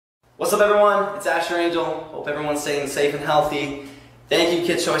What's up, everyone? It's Asher Angel. Hope everyone's staying safe and healthy. Thank you,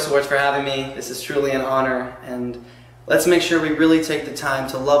 Kids' Choice Awards, for having me. This is truly an honor, and let's make sure we really take the time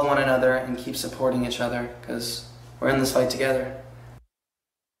to love one another and keep supporting each other, because we're in this fight together.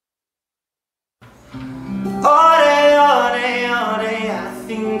 All day, I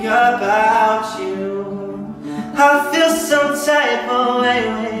think about you. I feel some type of way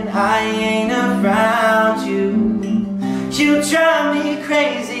when I ain't around you. You drive me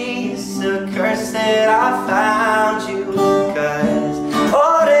crazy, it's a curse that I found you. Cause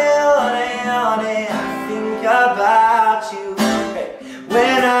all day, I think about you. Hey,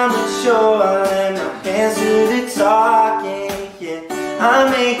 when I'm with you, I let my hands do the talking. Yeah, I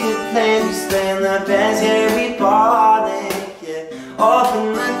make it plain, we spend the best, yeah, we ballin'. Yeah, off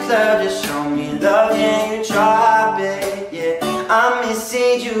in the club, just show me love, yeah, you drop it. Yeah, I'm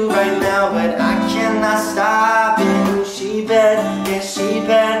missing you right now, but I cannot stop it. She bad, yeah, she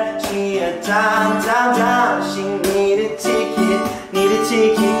bad. She a dime. She need a ticket,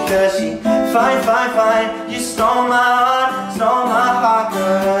 cause she fine. You stole my heart,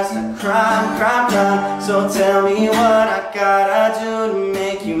 girl, that's a crime. So tell me what I gotta do to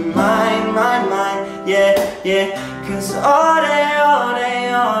make you mine, yeah. Cause all day,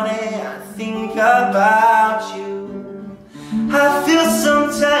 I think about you. I feel some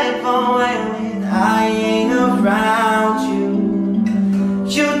type of way when I ain't around you.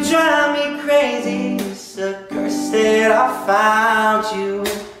 You drive me crazy, it's a curse that I found you.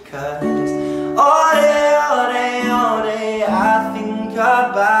 Cause all day, I think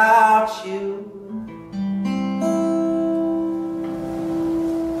about you.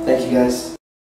 Thank you, guys.